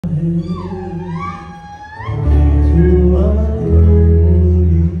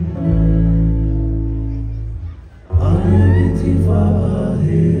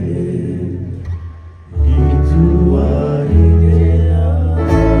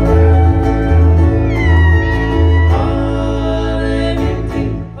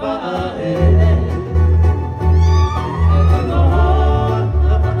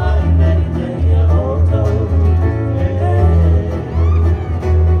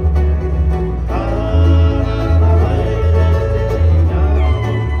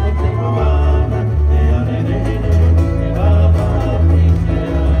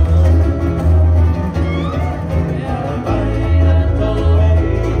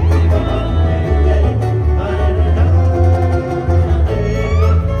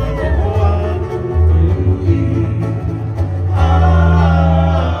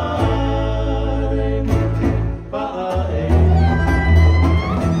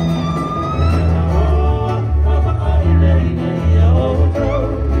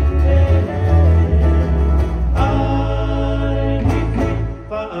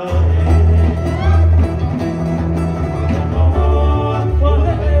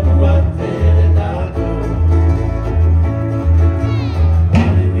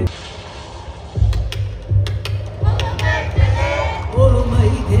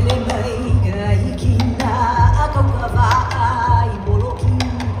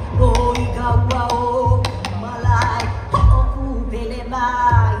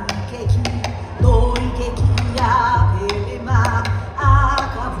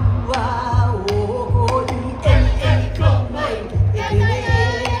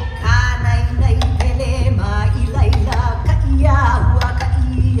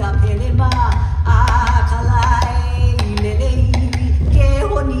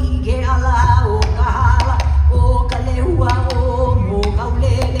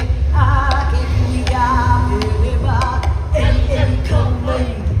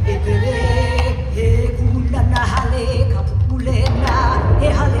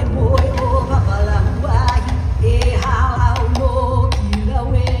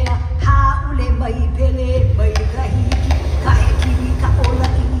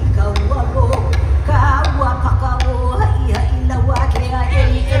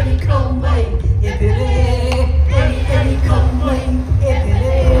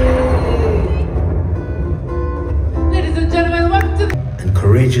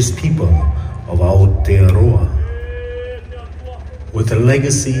courageous people of Aotearoa, with a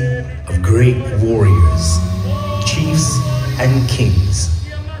legacy of great warriors, chiefs, and kings.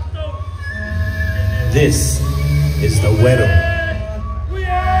 This is the Wedo,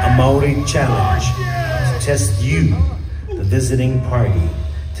 a Maori challenge to test you, the visiting party,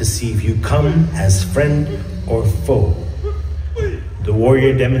 to see if you come as friend or foe. The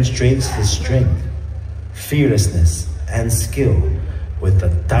warrior demonstrates his strength, fearlessness, and skill with the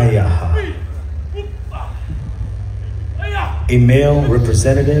taiaha. A male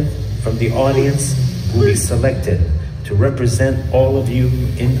representative from the audience will be selected to represent all of you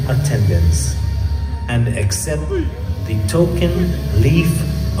in attendance and accept the token leaf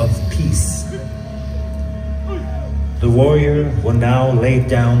of peace. The warrior will now lay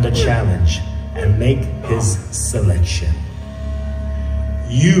down the challenge and make his selection.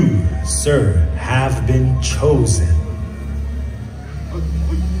 You, sir, have been chosen.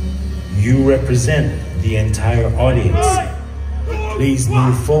 You represent the entire audience. Please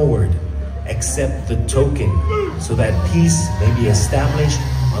move forward, accept the token so that peace may be established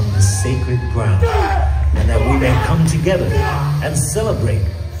on the sacred ground and that we may come together and celebrate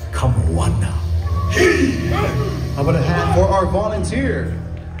Kamwana. How about a hand for our volunteer?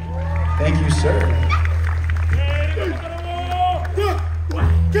 Thank you, sir.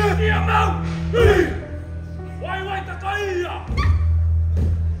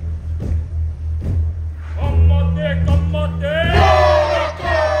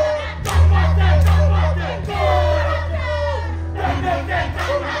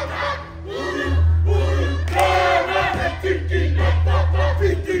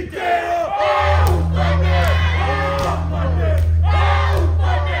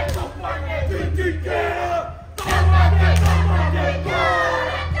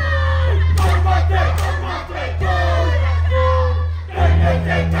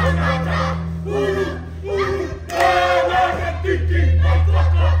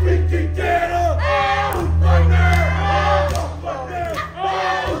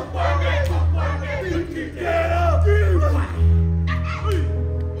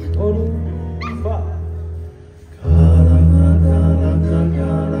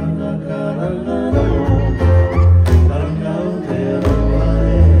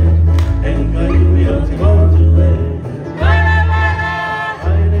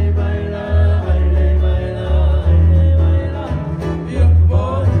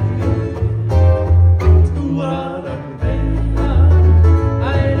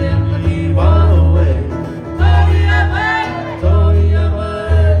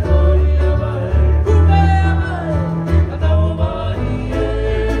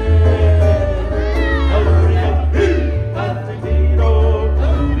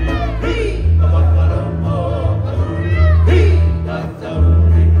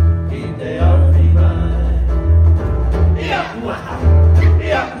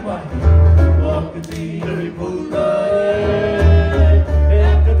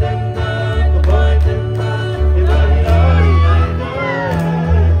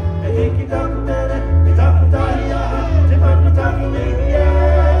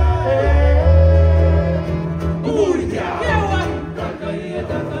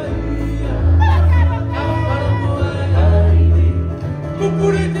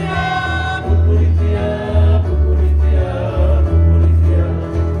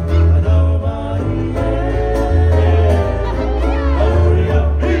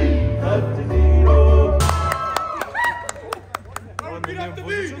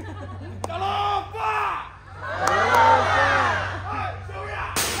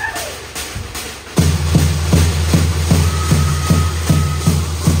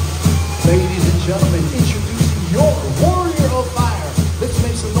 gentlemen, introducing your warrior of fire. Let's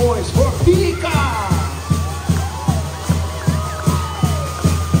make some noise for Pika!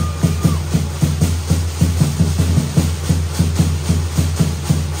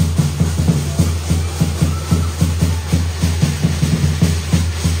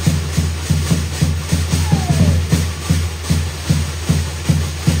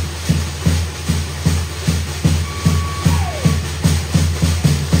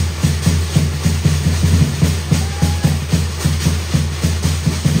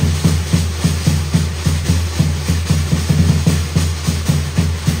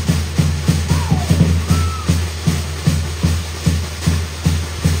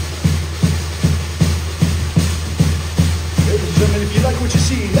 If you like what you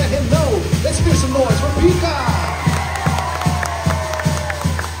see, let him know. Let's hear some noise for Pika!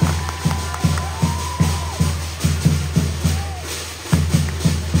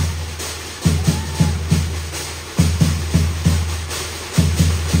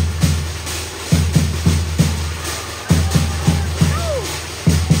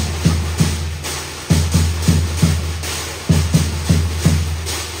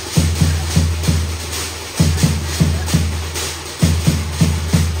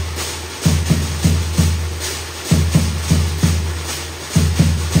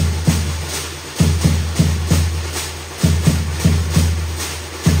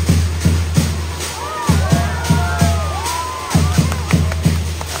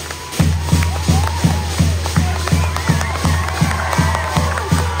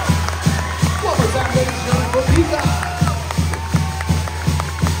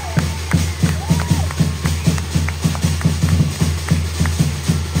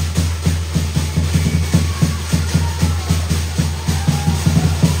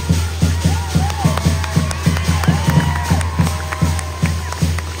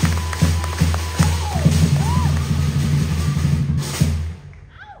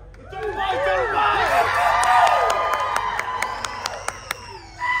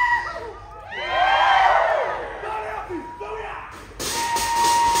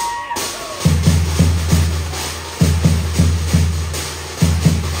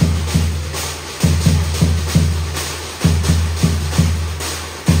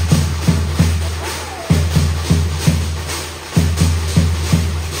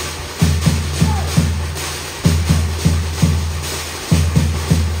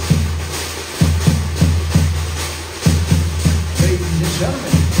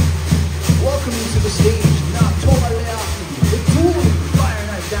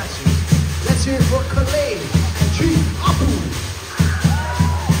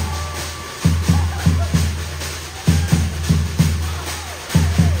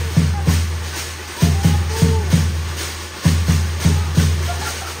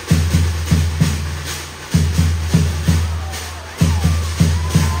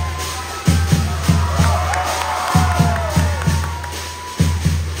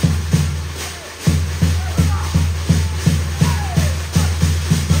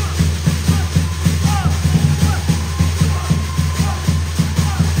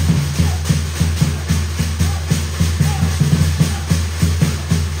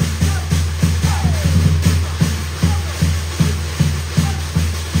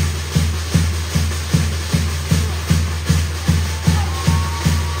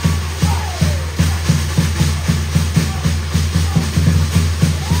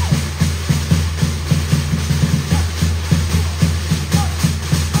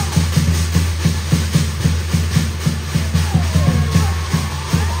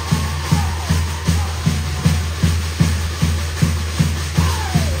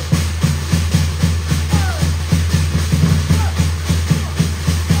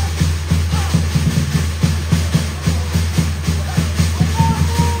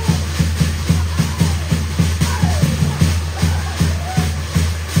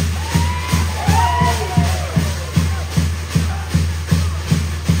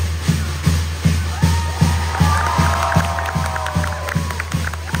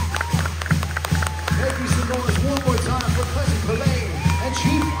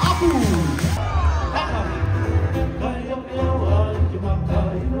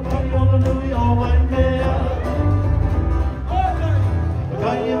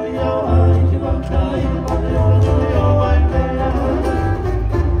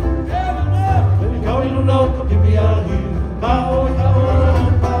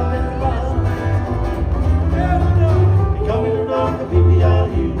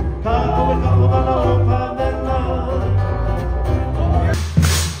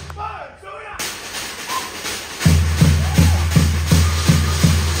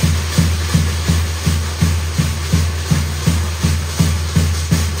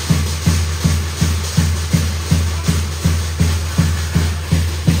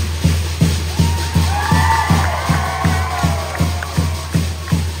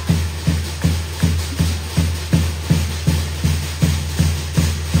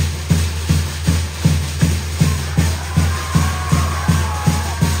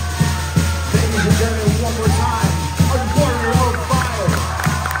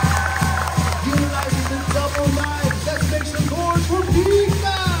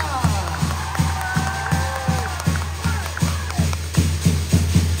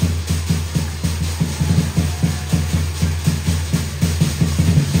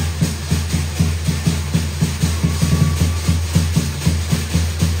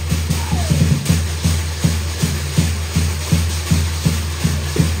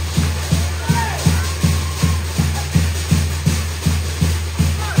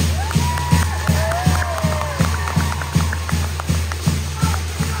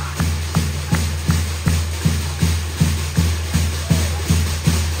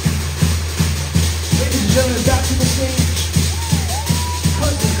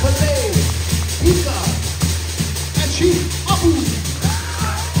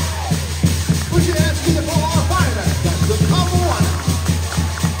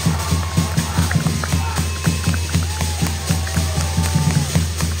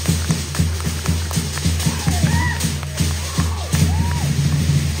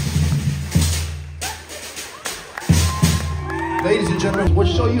 and gentlemen, we'll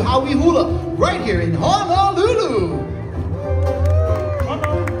show you how we hula right here in Honolulu.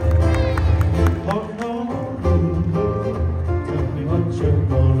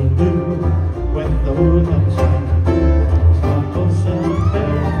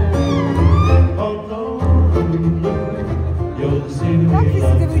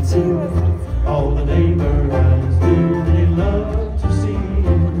 All the neighbors do they love to see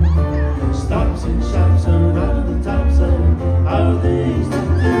it. Stops and shops around the tops of our things to do.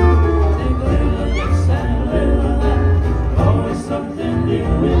 They little this and a little that, always something new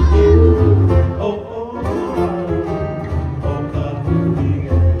with you. Oh, oh, oh, oh, God, who we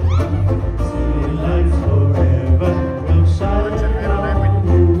are. City lights forever will shine on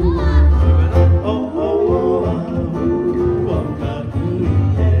you. Oh, oh, oh, oh, oh, God, who we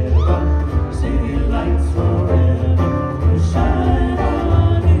are. City lights forever will shine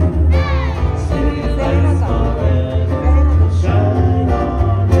on you. City lights forever will shine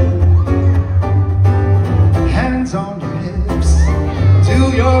on you. Hands on your hips, do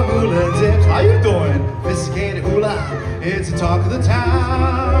your hula dips. How you doing? Sophisticated hula, it's the talk of the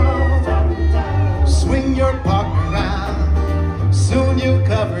town. Swing your partner around, soon you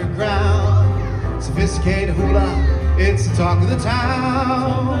cover ground. Sophisticated hula, it's the talk of the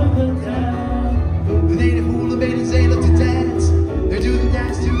town. The native hula maidens, they love to dance. They do the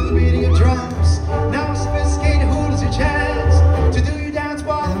dance to the beating of drums. Now sophisticated hula's your chance to do your dance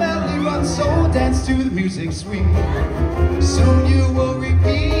while the melody runs. So dance to the music sweet, soon you will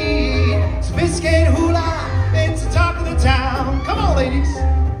repeat. Sophisticated hula, it's the talk of the town. Come on, ladies.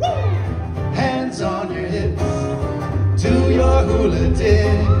 Woo! Hands on your hips, do your hula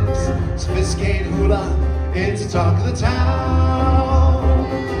dips. Sophisticated hula, it's the talk of the town.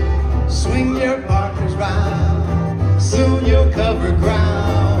 Swing your partners round, soon you'll cover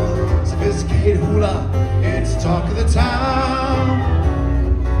ground. Sophisticated hula, it's the talk of the town.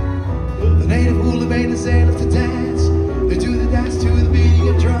 The native hula maidens, they love to dance. They do the dance to the beating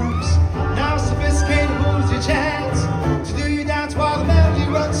of drums. Now sophisticated hula's your chance to do your dance while the melody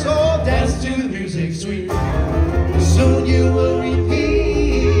runs. So dance to the music sweet, soon you will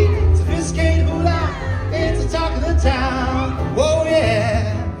repeat. Sophisticated hula, it's the talk of the town. Whoa,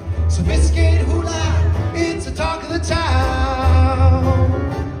 yeah. Sophisticated hula, it's the talk of the town.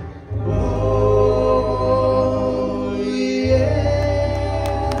 Whoa, yeah.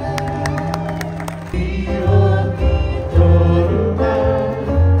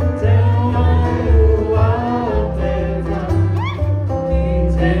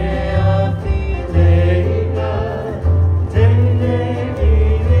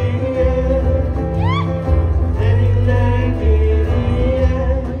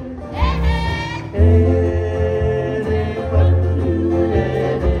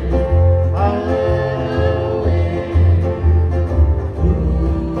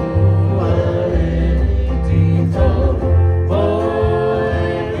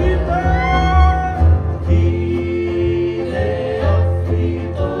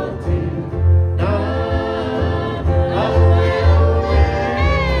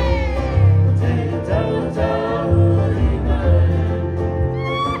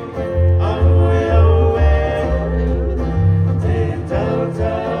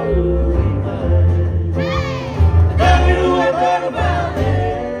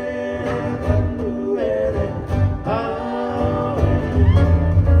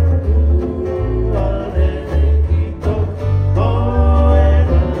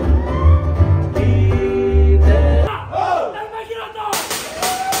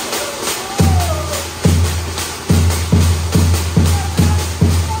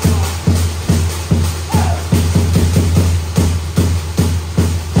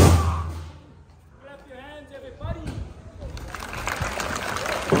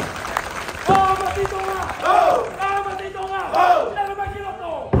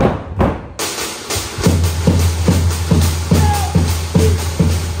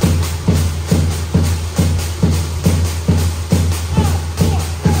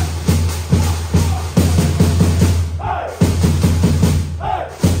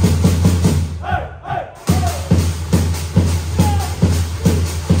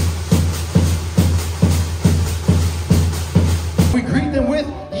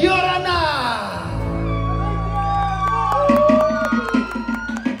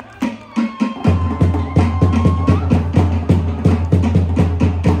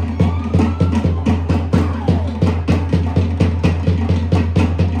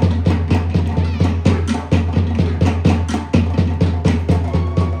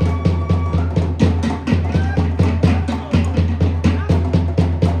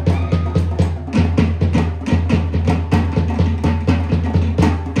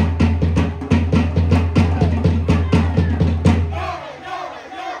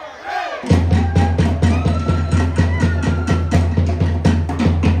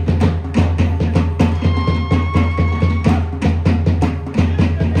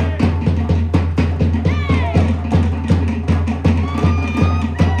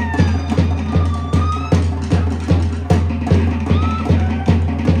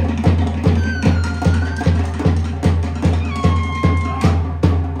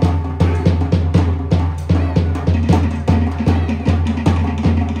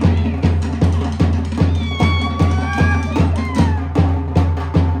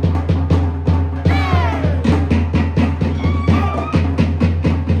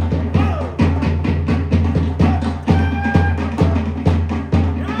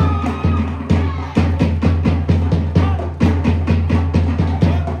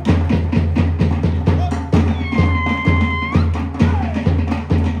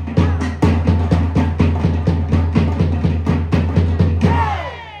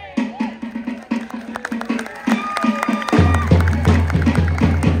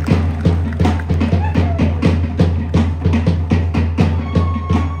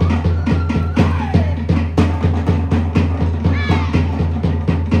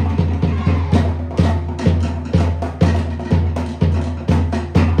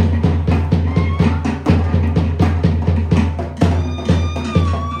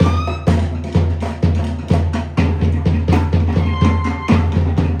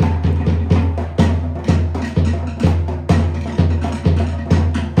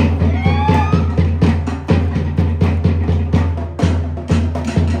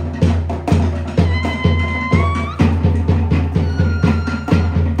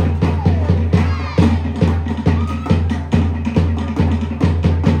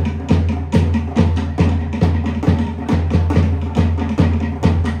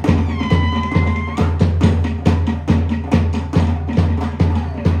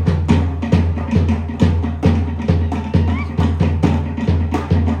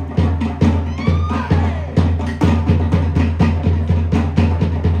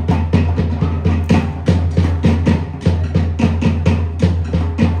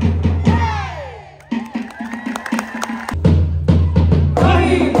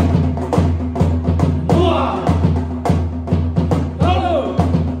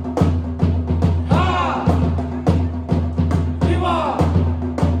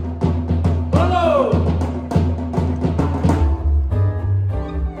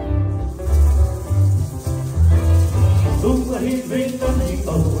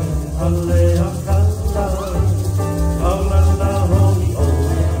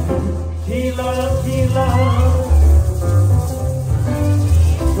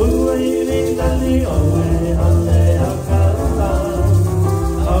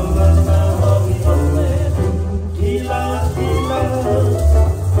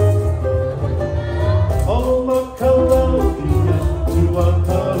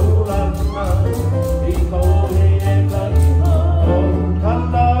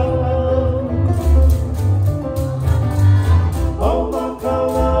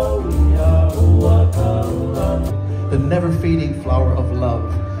 never fading flower of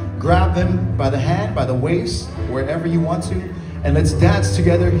love. Grab them by the hand, by the waist, wherever you want to, and let's dance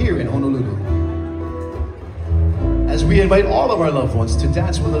together here in Honolulu. As we invite all of our loved ones to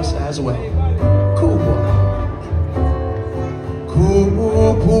dance with us as well. Kupua.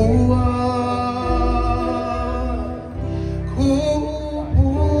 Kupua.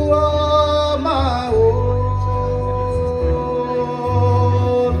 Kupua, my own.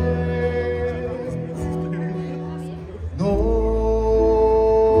 No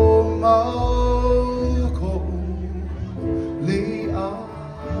mauko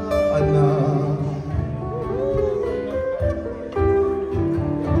li'ana.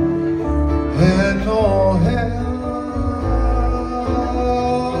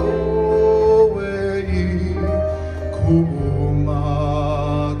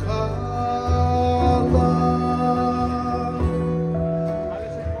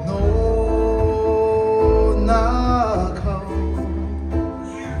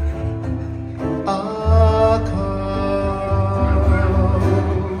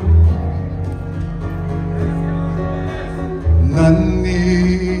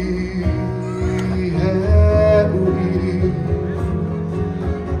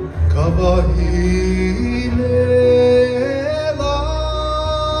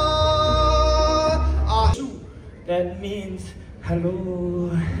 That means hello.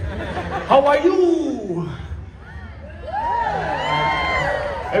 How are you?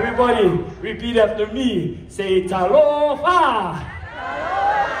 Everybody, repeat after me. Say talofa.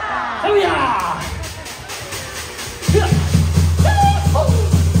 Talofa.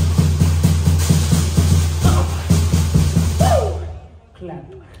 Clap.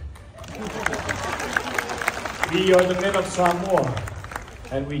 We are the men of Samoa,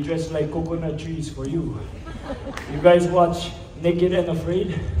 and we dress like coconut trees for you. You guys watch Naked and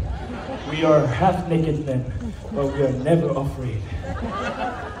Afraid? We are half naked men, but we are never afraid.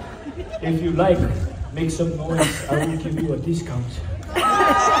 If you like, make some noise, I will give you a discount. We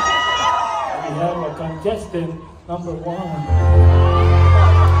have a contestant, number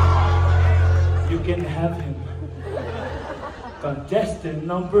 1. You can have him. Contestant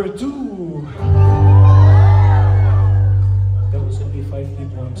number 2. That was only 5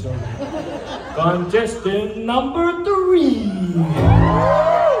 people, I'm sorry. Contestant number 3.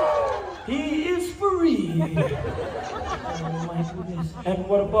 He is free. Oh my goodness. And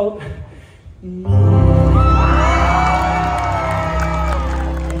what about me?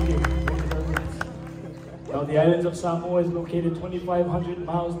 Thank you. Now the islands of Samoa is located 2,500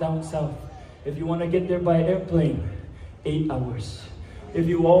 miles down south. If you want to get there by airplane, 8 hours. If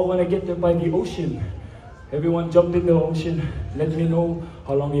you all want to get there by the ocean, everyone jump in the ocean. Let me know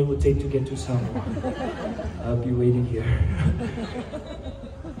how long it will take to get to Samoa. I'll be waiting here.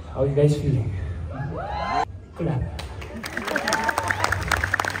 How are you guys feeling? Clap.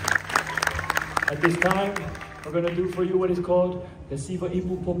 At this time, we're going to do for you what is called the Siva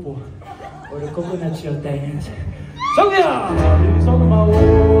Ipu Popo, or the coconut shell dance. So yeah!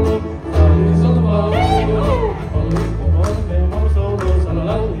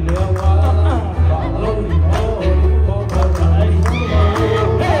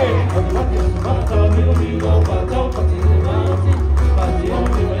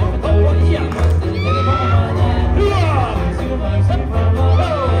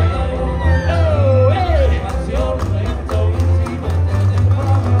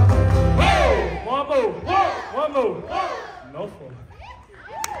 One more. No four.